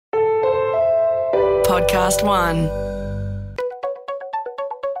Podcast One.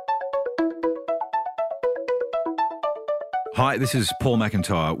 Hi, this is Paul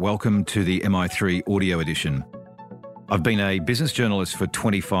McIntyre. Welcome to the MI3 Audio Edition. I've been a business journalist for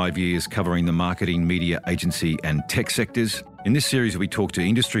 25 years covering the marketing, media, agency and tech sectors. In this series, we talk to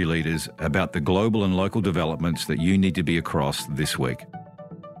industry leaders about the global and local developments that you need to be across this week.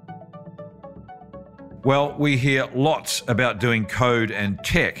 Well, we hear lots about doing code and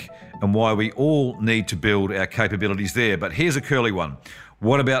tech and why we all need to build our capabilities there. But here's a curly one.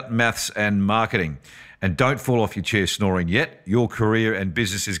 What about maths and marketing? And don't fall off your chair snoring yet. Your career and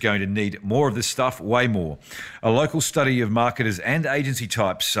business is going to need more of this stuff, way more. A local study of marketers and agency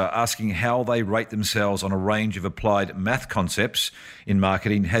types asking how they rate themselves on a range of applied math concepts in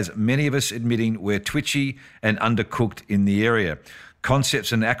marketing has many of us admitting we're twitchy and undercooked in the area.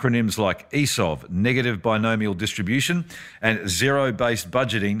 Concepts and acronyms like ESOV, negative binomial distribution, and zero-based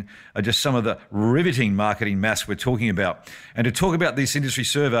budgeting are just some of the riveting marketing maths we're talking about. And to talk about this industry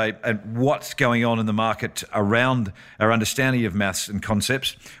survey and what's going on in the market around our understanding of maths and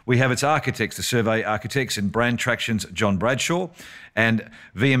concepts, we have its architects, the survey architects, and Brand Traction's John Bradshaw and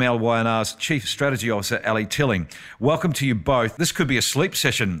VML/Y&R's Chief Strategy Officer, Ali Tilling. Welcome to you both. This could be a sleep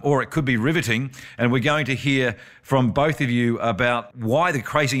session or it could be riveting, and we're going to hear from both of you about why the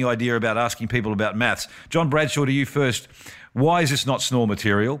crazy idea about asking people about maths. John Bradshaw, to you first. Why is this not snore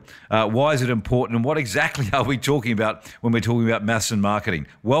material? Why is it important? And what exactly are we talking about when we're talking about maths and marketing?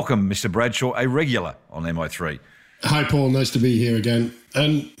 Welcome, Mr. Bradshaw, a regular on MI3. Hi, Paul. Nice to be here again.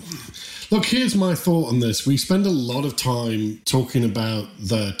 And look, here's my thought on this. We spend a lot of time talking about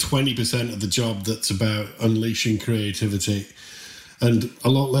the 20% of the job that's about unleashing creativity, and a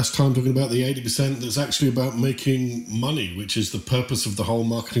lot less time talking about the 80% that's actually about making money, which is the purpose of the whole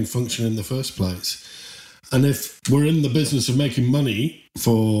marketing function in the first place. And if we're in the business of making money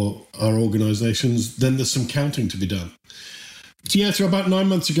for our organizations, then there's some counting to be done. So about 9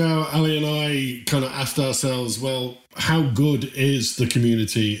 months ago, Ali and I kind of asked ourselves, well, how good is the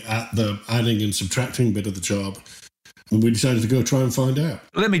community at the adding and subtracting bit of the job? And we decided to go try and find out.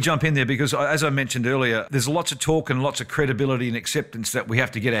 Let me jump in there because, as I mentioned earlier, there's lots of talk and lots of credibility and acceptance that we have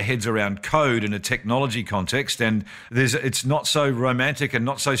to get our heads around code in a technology context, and it's not so romantic and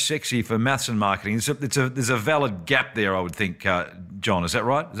not so sexy for maths and marketing. There's a valid gap there, I would think, John. Is that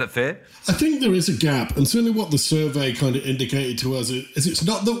right? Is that fair? I think there is a gap, and certainly what the survey kind of indicated to us is it's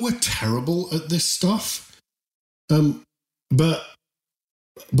not that we're terrible at this stuff, but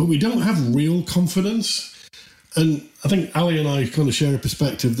we don't have real confidence. And I think Ali and I kind of share a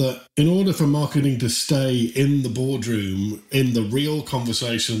perspective that in order for marketing to stay in the boardroom, in the real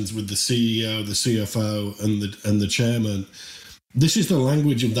conversations with the CEO, the CFO, and the chairman, this is the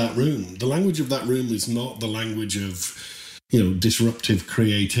language of that room. The language of that room is not the language of, disruptive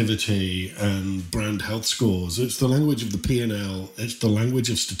creativity and brand health scores. It's the language of the P&L. It's the language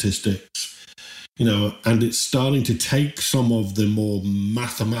of statistics, and it's starting to take some of the more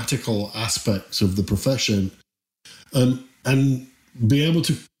mathematical aspects of the profession and be able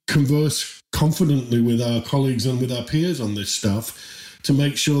to converse confidently with our colleagues and with our peers on this stuff to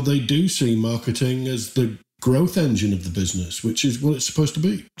make sure they do see marketing as the growth engine of the business, which is what it's supposed to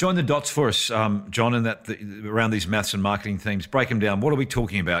be. Join the dots for us, John, and around these maths and marketing themes. Break them down. What are we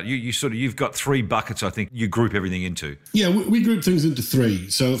talking about? You've got three buckets, I think, you group everything into. Yeah, we group things into three.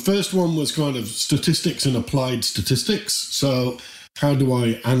 So the first one was kind of statistics and applied statistics. So how do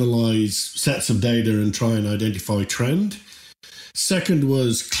I analyze sets of data and try and identify trend? Second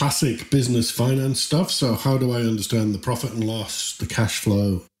was classic business finance stuff. So how do I understand the profit and loss, the cash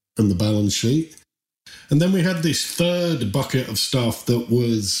flow, and the balance sheet? And then we had this third bucket of stuff that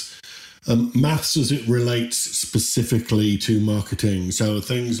was maths as it relates specifically to marketing. So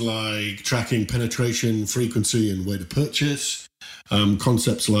things like tracking penetration, frequency, and way to purchase.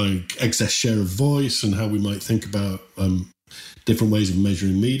 Concepts like excess share of voice and how we might think about different ways of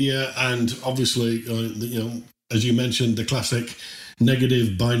measuring media. And obviously, as you mentioned, the classic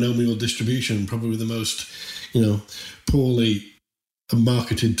negative binomial distribution, probably the most, poorly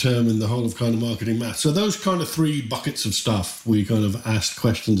marketed term in the whole of kind of marketing math. So those kind of three buckets of stuff, we kind of asked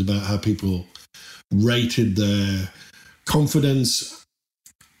questions about how people rated their confidence,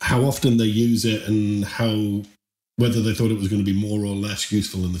 how often they use it, and whether they thought it was going to be more or less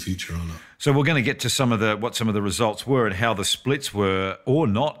useful in the future or not. So we're going to get to what some of the results were and how the splits were, or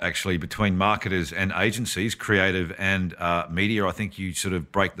not actually, between marketers and agencies, creative and media. I think you sort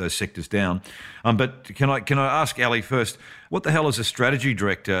of break those sectors down. But can I ask Ali first, what the hell is a strategy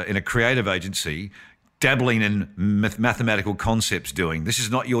director in a creative agency dabbling in mathematical concepts doing? This is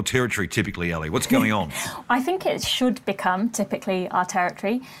not your territory typically, Ali. What's going on? I think it should become typically our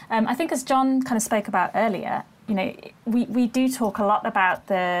territory. I think as John kind of spoke about earlier, we do talk a lot about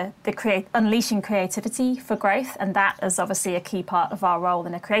unleashing creativity for growth, and that is obviously a key part of our role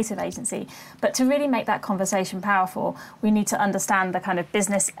in a creative agency. But to really make that conversation powerful, we need to understand the kind of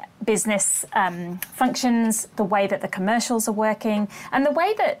business functions, the way that the commercials are working, and the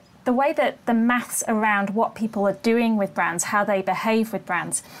way that the maths around what people are doing with brands, how they behave with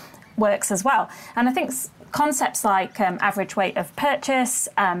brands, works as well. And I think concepts like average weight of purchase,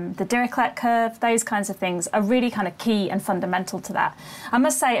 the Dirichlet curve, those kinds of things are really kind of key and fundamental to that. I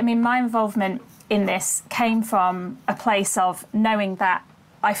must say, my involvement in this came from a place of knowing that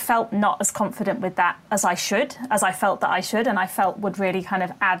I felt not as confident with that as I felt that I should, and I felt would really kind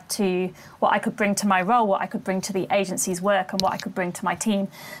of add to what I could bring to my role, what I could bring to the agency's work, and what I could bring to my team.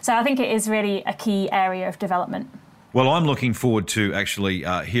 So I think it is really a key area of development. Well, I'm looking forward to actually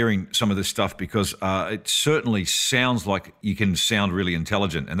hearing some of this stuff, because it certainly sounds like you can sound really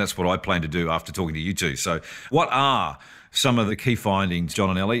intelligent, and that's what I plan to do after talking to you two. So what are some of the key findings, John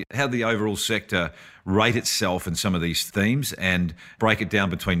and Ellie? How the overall sector rate itself in some of these themes, and break it down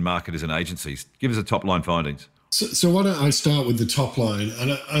between marketers and agencies? Give us the top line findings. So why don't I start with the top line?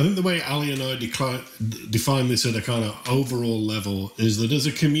 And I think the way Ali and I define this at a kind of overall level is that as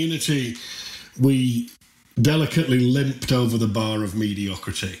a community, we delicately limped over the bar of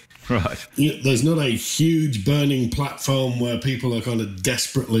mediocrity. Right. There's not a huge burning platform where people are kind of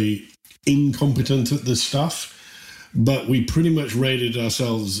desperately incompetent at this stuff, but we pretty much rated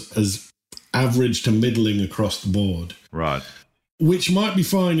ourselves as average to middling across the board. Right. Which might be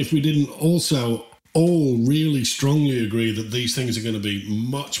fine if we didn't also all really strongly agree that these things are going to be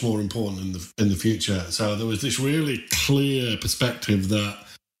much more important in the future. So there was this really clear perspective that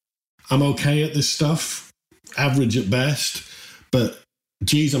I'm okay at this stuff, average at best, but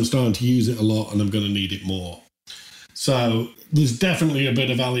geez, I'm starting to use it a lot and I'm going to need it more. So there's definitely a bit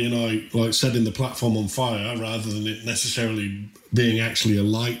of Ali and I like setting the platform on fire rather than it necessarily being actually a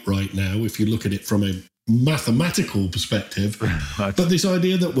light right now, if you look at it from a mathematical perspective. Right. But this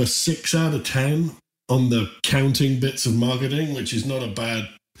idea that we're 6 out of 10 on the counting bits of marketing, which is not a bad,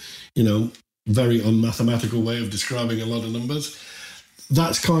 very unmathematical way of describing a lot of numbers.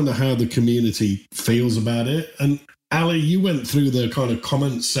 That's kind of how the community feels about it. And Ali, you went through the kind of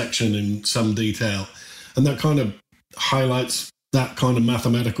comments section in some detail, and that kind of highlights that kind of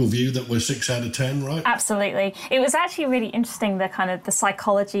mathematical view that we're 6 out of 10, right? Absolutely. It was actually really interesting, the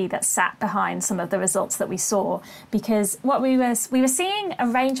psychology that sat behind some of the results that we saw, because what we were seeing a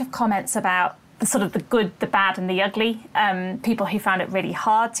range of comments about the sort of the good, the bad, and the ugly. People who found it really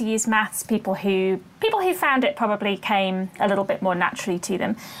hard to use maths, people who found it probably came a little bit more naturally to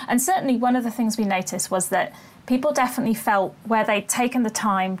them. And certainly one of the things we noticed was that people definitely felt where they'd taken the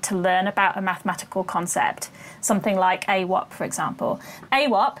time to learn about a mathematical concept, something like AWOP, for example.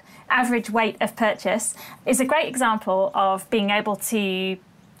 AWOP, average weight of purchase, is a great example of being able to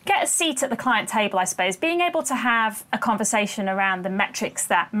get a seat at the client table, I suppose, being able to have a conversation around the metrics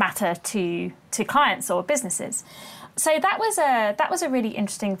that matter to clients or businesses. So that was a really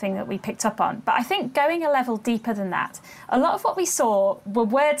interesting thing that we picked up on. But I think going a level deeper than that, a lot of what we saw were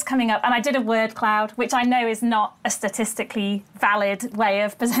words coming up, and I did a word cloud, which I know is not a statistically valid way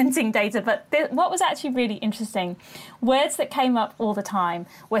of presenting data, but what was actually really interesting, words that came up all the time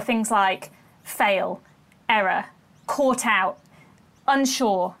were things like fail, error, caught out,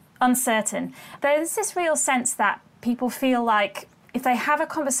 unsure, uncertain. There's this real sense that people feel like if they have a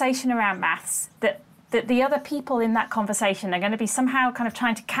conversation around maths, that the other people in that conversation are going to be somehow kind of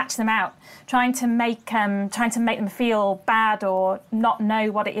trying to catch them out, trying to make them feel bad or not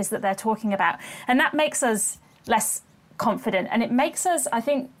know what it is that they're talking about. And that makes us less confident. And it makes us, I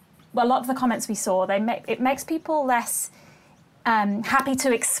think, a lot of the comments we saw, it makes people less happy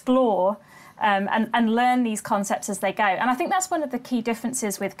to explore and learn these concepts as they go. And I think that's one of the key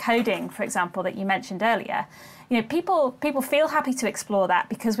differences with coding, for example, that you mentioned earlier. People feel happy to explore that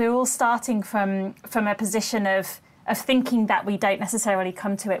because we're all starting from a position of thinking that we don't necessarily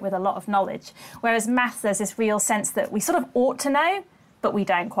come to it with a lot of knowledge. Whereas maths, there's this real sense that we sort of ought to know, but we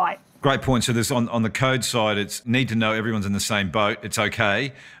don't quite. Great point. So there's on the code side, it's need to know everyone's in the same boat. It's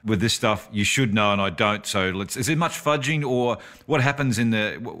okay. With this stuff, you should know and I don't. So is there much fudging, or what happens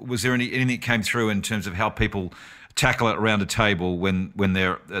was there anything that came through in terms of how people tackle it around a table when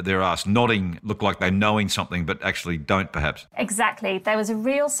they're asked. Nodding look like they're knowing something, but actually don't, perhaps. Exactly. There was a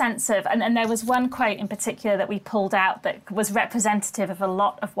real sense of, and there was one quote in particular that we pulled out that was representative of a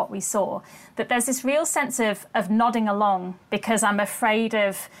lot of what we saw, that there's this real sense of nodding along because I'm afraid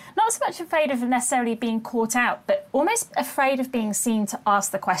of, not so much afraid of necessarily being caught out, but almost afraid of being seen to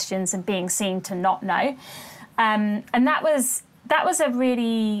ask the questions and being seen to not know. And that was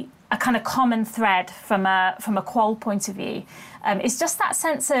a kind of common thread from a qual point of view. It's just that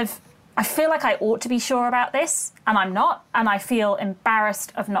sense of, I feel like I ought to be sure about this, and I'm not, and I feel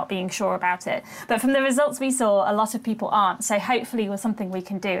embarrassed of not being sure about it. But from the results we saw, a lot of people aren't. So hopefully something we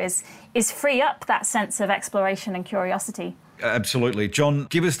can do is free up that sense of exploration and curiosity. Absolutely. John,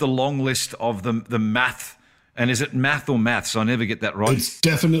 give us the long list of the math. And is it math or maths? I never get that right. It's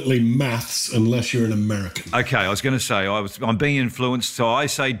definitely maths, unless you're an American. Okay, I was going to say, I'm being influenced, so I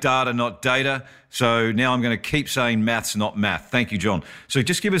say data, not data. So now I'm going to keep saying maths, not math. Thank you, John. So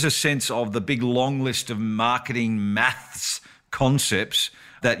just give us a sense of the big long list of marketing maths concepts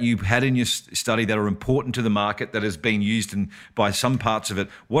that you've had in your study that are important to the market, that has been used by some parts of it.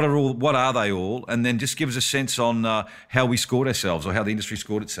 What are they all? And then just give us a sense on how we scored ourselves, or how the industry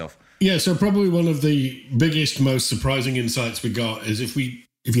scored itself. Yeah, so probably one of the biggest, most surprising insights we got is if you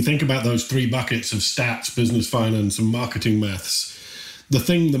think about those three buckets of stats, business finance, and marketing maths, the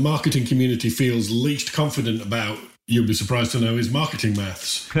thing the marketing community feels least confident about, you'll be surprised to know, is marketing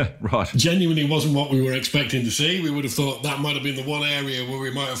maths. Right. Genuinely wasn't what we were expecting to see. We would have thought that might have been the one area where we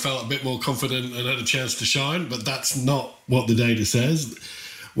might have felt a bit more confident and had a chance to shine, but that's not what the data says.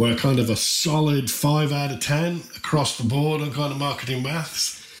 We're kind of a solid 5 out of 10 across the board on kind of marketing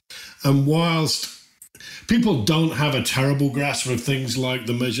maths. And whilst people don't have a terrible grasp of things like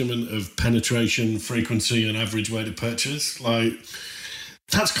the measurement of penetration, frequency, and average weighted purchase, like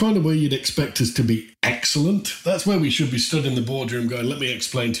that's kind of where you'd expect us to be excellent. That's where we should be stood in the boardroom going, let me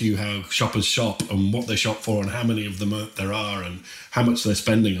explain to you how shoppers shop and what they shop for and how many of them there are and how much they're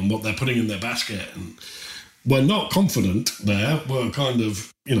spending and what they're putting in their basket. And we're not confident there. We're kind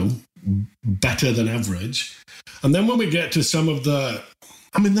of, better than average. And then when we get to some of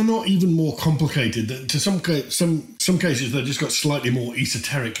they're not even more complicated. To some cases, they've just got slightly more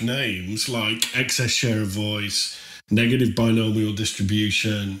esoteric names like excess share of voice, negative binomial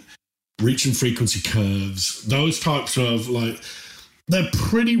distribution, reach and frequency curves. Those types of they're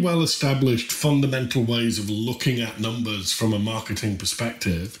pretty well established fundamental ways of looking at numbers from a marketing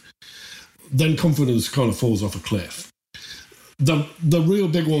perspective. Then confidence kind of falls off a cliff. The real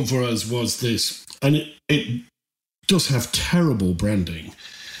big one for us was this, and it does have terrible branding.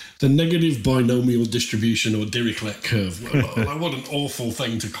 The negative binomial distribution, or Dirichlet curve. What an awful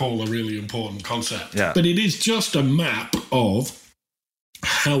thing to call a really important concept. Yeah. But it is just a map of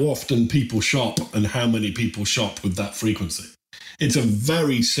how often people shop and how many people shop with that frequency. It's a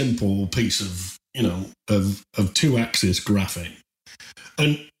very simple piece of, of two-axis graphing.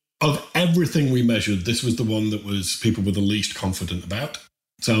 And of everything we measured, this was the one that was people were the least confident about.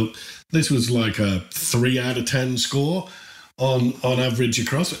 So this was like a 3 out of 10 score on average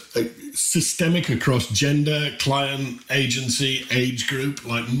across systemic across gender, client, agency, age group.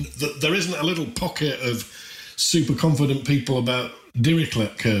 There isn't a little pocket of super confident people about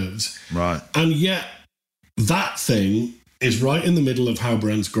Dirichlet curves. Right. And yet that thing is right in the middle of How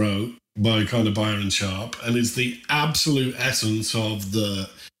Brands Grow by kind of Byron Sharp, and is the absolute essence of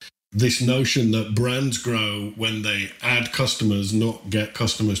this notion that brands grow when they add customers, not get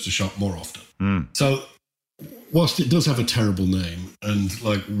customers to shop more often. So whilst it does have a terrible name, and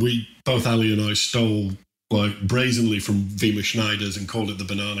we, both Ali and I, stole brazenly from Vima Schneider's and called it the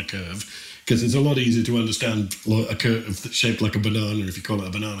banana curve, because it's a lot easier to understand a curve shaped like a banana if you call it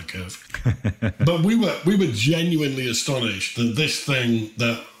a banana curve. But we were genuinely astonished that this thing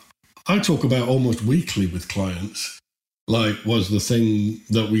that I talk about almost weekly with clients, was the thing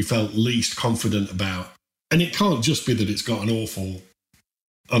that we felt least confident about. And it can't just be that it's got an awful,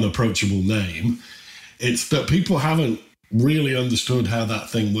 unapproachable name. It's that people haven't really understood how that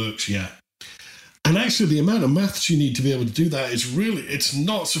thing works yet. And actually, the amount of maths you need to be able to do that it's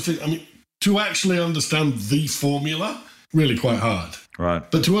not sufficient. To actually understand the formula, really quite hard. Right.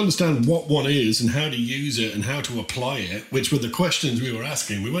 But to understand what one is and how to use it and how to apply it, which were the questions we were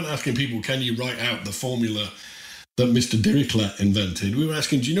asking. We weren't asking people, can you write out the formula that Mr. Dirichlet invented? We were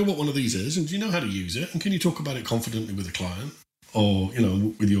asking, do you know what one of these is? And do you know how to use it? And can you talk about it confidently with a client or,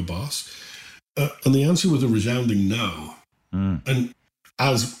 with your boss? And the answer was a resounding no. And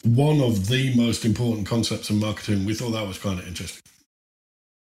as one of the most important concepts in marketing, we thought that was kind of interesting.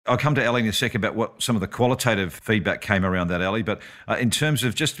 I'll come to Ali in a second about what some of the qualitative feedback came around that, Ali. But in terms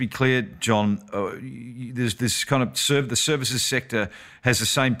of, just to be clear, John, there's this kind of the services sector has the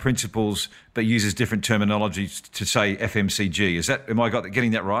same principles but uses different terminology to say FMCG. Am I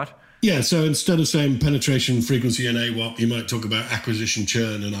getting that right? Yeah, so instead of saying penetration, frequency, and AWOP, you might talk about acquisition,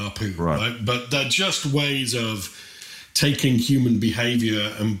 churn, and ARPU, right? But they're just ways of taking human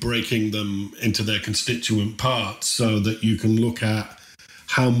behavior and breaking them into their constituent parts so that you can look at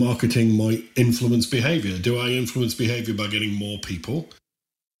how marketing might influence behavior. Do I influence behavior by getting more people,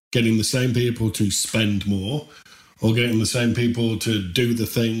 getting the same people to spend more, or getting the same people to do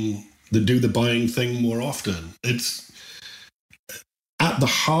the buying thing more often? It's at the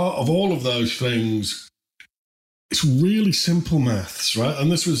heart of all of those things. It's really simple maths, right?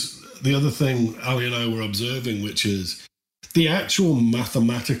 And this was the other thing Ali and I were observing, which is the actual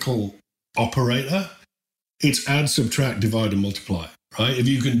mathematical operator. It's add, subtract, divide, and multiply. Right? If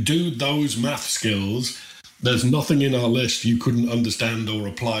you can do those math skills, there's nothing in our list you couldn't understand or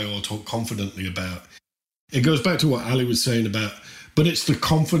apply or talk confidently about. It goes back to what Ali was saying about, but it's the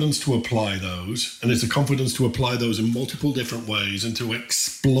confidence to apply those, and it's the confidence to apply those in multiple different ways and to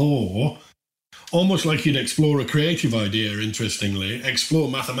explore, almost like you'd explore a creative idea, interestingly, explore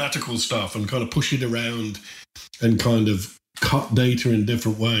mathematical stuff and kind of push it around and kind of cut data in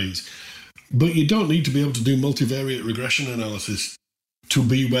different ways. But you don't need to be able to do multivariate regression analysis to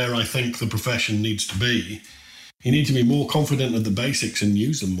be where I think the profession needs to be. You need to be more confident of the basics and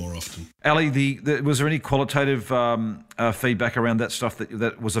use them more often. Ali, was there any qualitative feedback around that stuff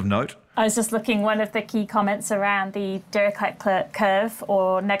that was of note? I was just looking, one of the key comments around the Dirichlet curve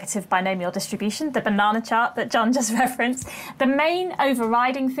or negative binomial distribution, the banana chart that John just referenced. The main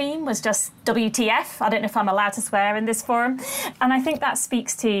overriding theme was just WTF. I don't know if I'm allowed to swear in this forum. And I think that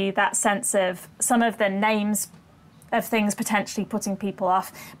speaks to that sense of some of the names of things potentially putting people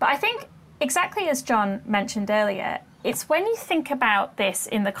off. But I think, exactly as John mentioned earlier, it's when you think about this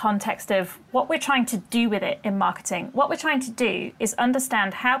in the context of what we're trying to do with it in marketing. What we're trying to do is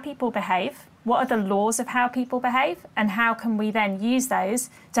understand how people behave, what are the laws of how people behave, and how can we then use those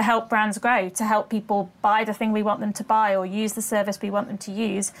to help brands grow, to help people buy the thing we want them to buy or use the service we want them to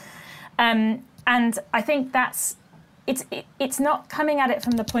use. And I think it's not coming at it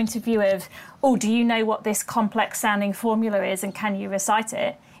from the point of view of, oh, do you know what this complex sounding formula is and can you recite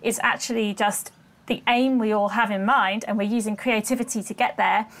it? It's actually just the aim we all have in mind, and we're using creativity to get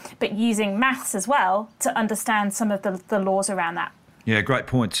there, but using maths as well to understand some of the laws around that. Yeah, great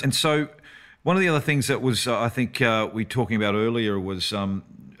points. And so one of the other things that was, I think we were talking about earlier was,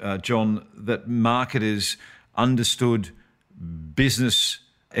 John, that marketers understood business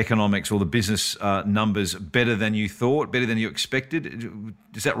economics or the business numbers better than you thought, better than you expected.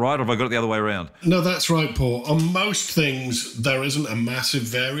 Is that right, or have I got it the other way around? No, that's right, Paul. On most things, there isn't a massive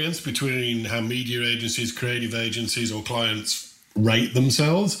variance between how media agencies, creative agencies, or clients rate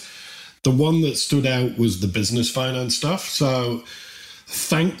themselves. The one that stood out was the business finance stuff. So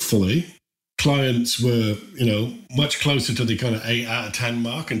thankfully, clients were, much closer to the kind of 8 out of 10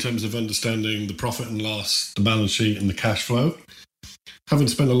 mark in terms of understanding the profit and loss, the balance sheet, and the cash flow. Having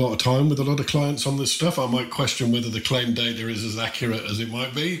spent a lot of time with a lot of clients on this stuff, I might question whether the claim data is as accurate as it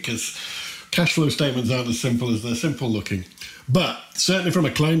might be, because cash flow statements aren't as simple as they're simple looking. But certainly from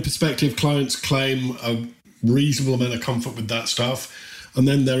a claim perspective, clients claim a reasonable amount of comfort with that stuff. And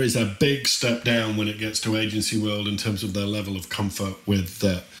then there is a big step down when it gets to agency world in terms of their level of comfort with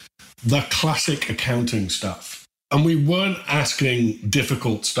the classic accounting stuff. And we weren't asking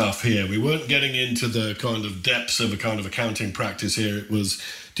difficult stuff here. We weren't getting into the kind of depths of a kind of accounting practice here. It was,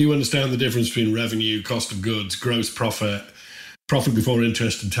 do you understand the difference between revenue, cost of goods, gross profit, profit before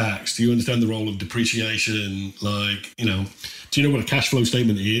interest and tax? Do you understand the role of depreciation? Do you know what a cash flow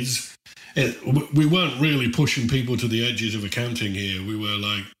statement is? We weren't really pushing people to the edges of accounting here. We were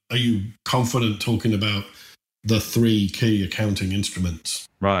like, are you confident talking about the 3 key accounting instruments?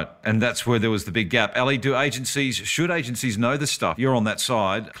 Right, and that's where there was the big gap. Ali, should agencies know this stuff? You're on that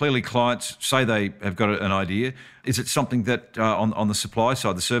side. Clearly clients say they have got an idea. Is it something that on the supply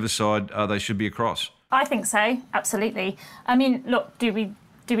side, the service side, they should be across? I think so, absolutely. I mean, look, do we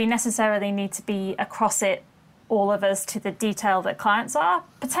necessarily need to be across it, all of us, to the detail that clients are?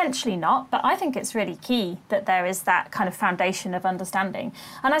 Potentially not, but I think it's really key that there is that kind of foundation of understanding.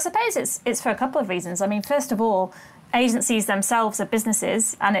 And I suppose it's for a couple of reasons. I mean, first of all, agencies themselves are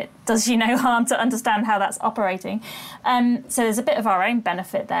businesses, and it does you no harm to understand how that's operating. So there's a bit of our own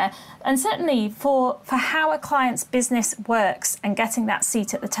benefit there. And certainly for how a client's business works and getting that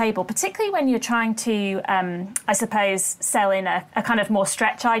seat at the table, particularly when you're trying to, I suppose, sell in a kind of more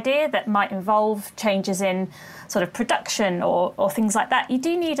stretch idea that might involve changes in sort of production or things like that, you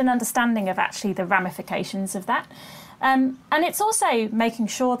do need an understanding of actually the ramifications of that. And it's also making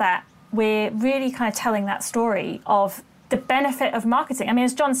sure that we're really kind of telling that story of the benefit of marketing. I mean,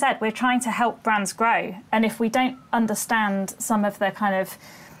 as John said, we're trying to help brands grow. And if we don't understand some of the kind of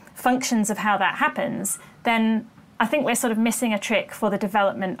functions of how that happens, then I think we're sort of missing a trick for the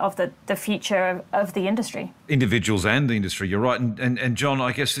development of the future of the industry. Individuals and the industry, you're right. And John,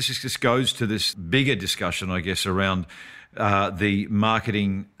 I guess this goes to this bigger discussion, I guess, around the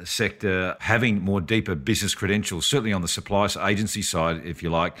marketing sector having more deeper business credentials, certainly on the supply agency side, if you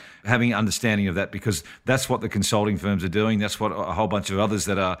like, having understanding of that, because that's what the consulting firms are doing. That's what a whole bunch of others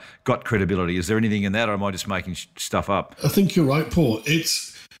that are got credibility. Is there anything in that, or am I just making stuff up? I think you're right, Paul.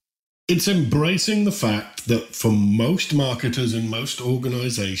 It's embracing the fact that for most marketers in most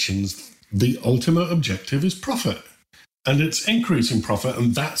organizations, the ultimate objective is profit. And it's increasing profit,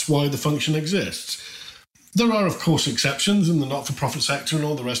 and that's why the function exists. There are, of course, exceptions in the not-for-profit sector and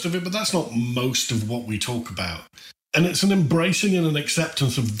all the rest of it, but that's not most of what we talk about. And it's an embracing and an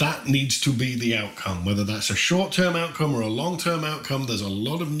acceptance of that needs to be the outcome, whether that's a short-term outcome or a long-term outcome. There's a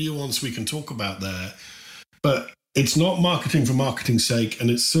lot of nuance we can talk about there. But it's not marketing for marketing's sake,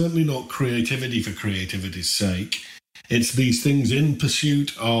 and it's certainly not creativity for creativity's sake. It's these things in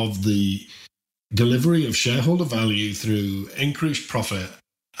pursuit of the delivery of shareholder value through increased profit.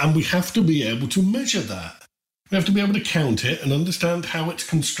 And we have to be able to measure that. We have to be able to count it and understand how it's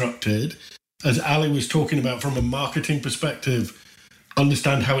constructed. As Ali was talking about from a marketing perspective,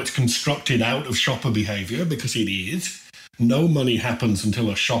 understand how it's constructed out of shopper behavior, because it is. No money happens until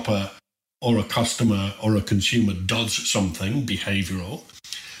a shopper or a customer or a consumer does something behavioral.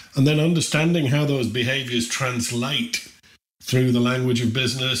 And then understanding how those behaviors translate through the language of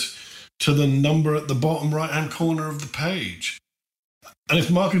business to the number at the bottom right-hand corner of the page. And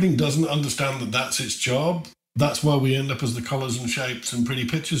if marketing doesn't understand that that's its job, that's why we end up as the colours and shapes and pretty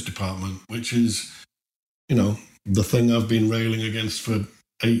pictures department, which is, the thing I've been railing against for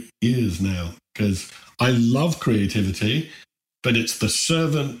 8 years now. Because I love creativity, but it's the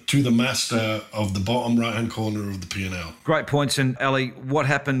servant to the master of the bottom right-hand corner of the P&L. Great points. And Ali, what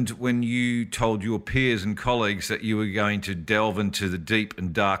happened when you told your peers and colleagues that you were going to delve into the deep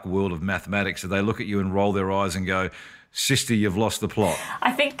and dark world of mathematics? Did they look at you and roll their eyes and go, "Sister, you've lost the plot"?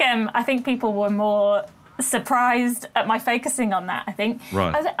 I think people were more surprised at my focusing on that, I think.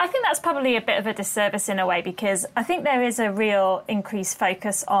 Right. I think that's probably a bit of a disservice in a way, because I think there is a real increased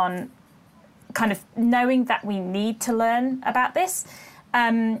focus on kind of knowing that we need to learn about this.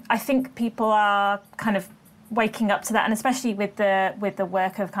 I think people are kind of waking up to that, and especially with the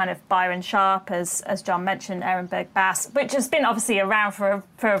work of kind of Byron Sharp, as John mentioned, Ehrenberg Bass, which has been obviously around for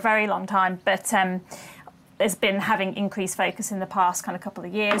a very long time, but has been having increased focus in the past kind of couple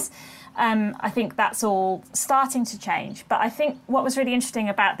of years. I think that's all starting to change. But I think what was really interesting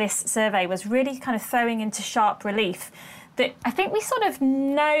about this survey was really kind of throwing into sharp relief that I think we sort of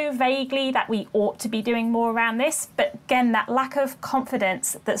know vaguely that we ought to be doing more around this, but again, that lack of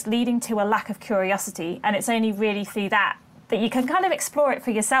confidence that's leading to a lack of curiosity, and it's only really through that you can kind of explore it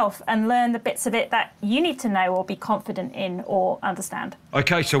for yourself and learn the bits of it that you need to know or be confident in or understand.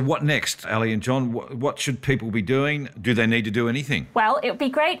 Okay, so what next, Ali and John? What should people be doing? Do they need to do anything? Well, it would be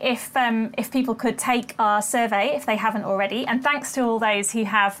great if people could take our survey if they haven't already, and thanks to all those who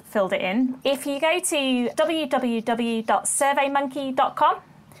have filled it in. If you go to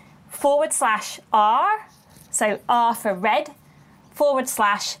www.surveymonkey.com/R, so R for red,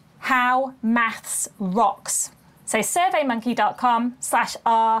 /how maths rocks. So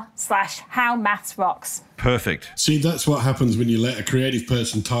surveymonkey.com/R/how maths rocks. Perfect. See, that's what happens when you let a creative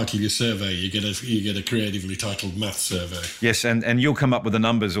person title your survey. You get a creatively titled math survey. Yes, and you'll come up with the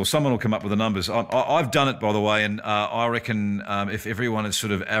numbers, or someone will come up with the numbers. I've done it, by the way, and I reckon if everyone is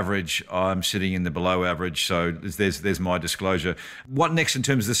sort of average, I'm sitting in the below average. So there's my disclosure. What next in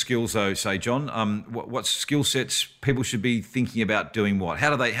terms of the skills, though? Say, John, what skill sets people should be thinking about doing? What?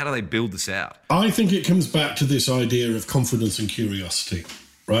 How do they build this out? I think it comes back to this idea of confidence and curiosity.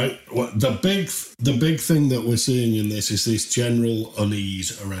 Right? The big thing that we're seeing in this is this general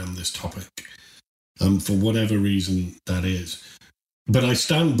unease around this topic, for whatever reason that is. But I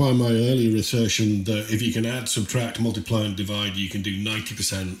stand by my earlier assertion that if you can add, subtract, multiply, and divide, you can do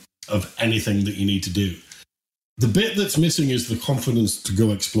 90% of anything that you need to do. The bit that's missing is the confidence to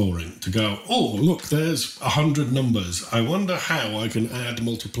go exploring, to go, oh, look, there's 100 numbers. I wonder how I can add,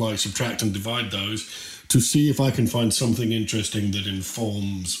 multiply, subtract, and divide those to see if I can find something interesting that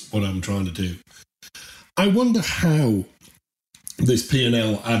informs what I'm trying to do. I wonder how this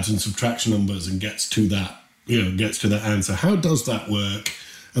P&L adds and subtraction numbers and gets to that answer. How does that work?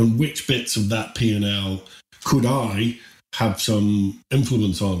 And which bits of that P&L could I have some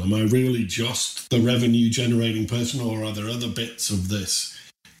influence on? Am I really just the revenue generating person, or are there other bits of this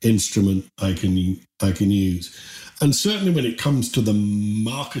instrument I can use? And certainly when it comes to the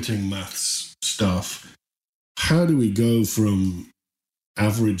marketing maths stuff, how do we go from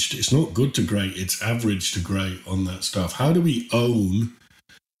average it's not good to great, it's average to great on that stuff? How do we own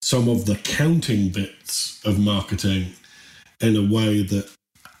some of the counting bits of marketing in a way that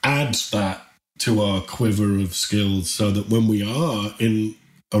adds that to our quiver of skills, so that when we are in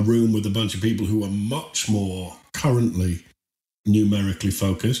a room with a bunch of people who are much more currently numerically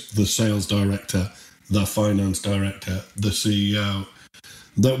focused, the sales director, the finance director, the CEO,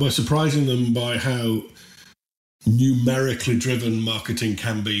 that we're surprising them by how numerically driven marketing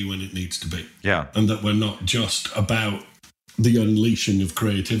can be when it needs to be. Yeah. And that we're not just about the unleashing of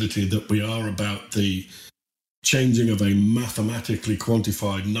creativity, that we are about the changing of a mathematically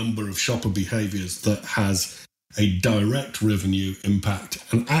quantified number of shopper behaviors that has a direct revenue impact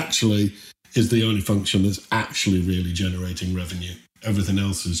and actually is the only function that's actually really generating revenue. Everything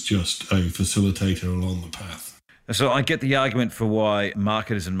else is just a facilitator along the path. So I get the argument for why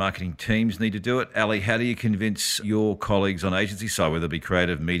marketers and marketing teams need to do it. Ali, how do you convince your colleagues on agency side, whether it be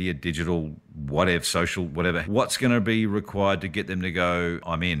creative, media, digital, whatever, social, whatever, what's going to be required to get them to go,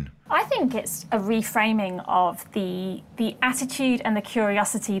 I'm in? I think it's a reframing of the attitude and the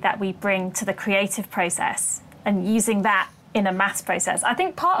curiosity that we bring to the creative process and using that in a maths process. I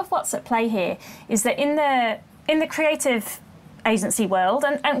think part of what's at play here is that in the creative agency world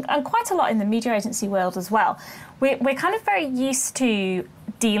and quite a lot in the media agency world as well, we're kind of very used to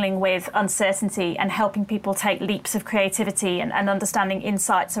dealing with uncertainty and helping people take leaps of creativity and understanding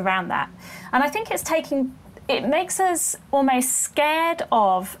insights around that. And I think it makes us almost scared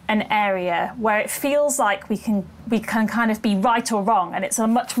of an area where it feels like we can kind of be right or wrong, and it's a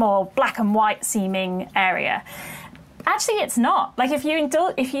much more black and white seeming area. Actually, it's not. Like if you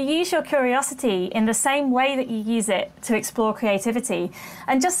use your curiosity in the same way that you use it to explore creativity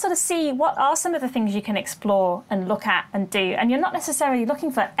and just sort of see what are some of the things you can explore and look at and do. And you're not necessarily looking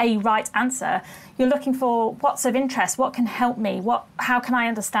for a right answer. You're looking for what's of interest, what can help me, how can I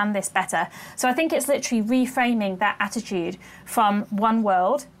understand this better? So I think it's literally reframing that attitude from one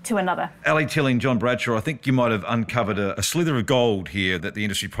world to another. Ali Tilley and John Bradshaw, I think you might have uncovered a slither of gold here that the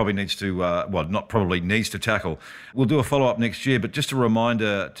industry probably needs to, needs to tackle. We'll do a follow-up next year, but just a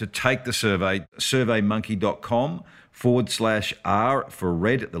reminder to take the survey, surveymonkey.com/R for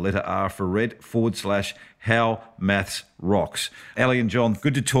red, the letter R for red, /How Maths Rocks. Ali and John,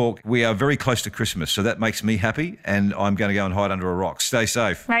 good to talk. We are very close to Christmas, so that makes me happy, and I'm going to go and hide under a rock. Stay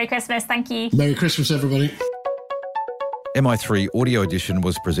safe. Merry Christmas. Thank you. Merry Christmas, everybody. MI3 Audio Edition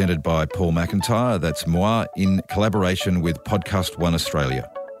was presented by Paul McIntyre, that's moi, in collaboration with Podcast One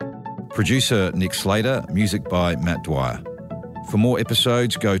Australia. Producer Nick Slater, music by Matt Dwyer. For more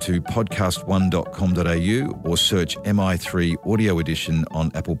episodes, go to podcastone.com.au or search MI3 Audio Edition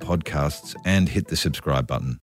on Apple Podcasts and hit the subscribe button.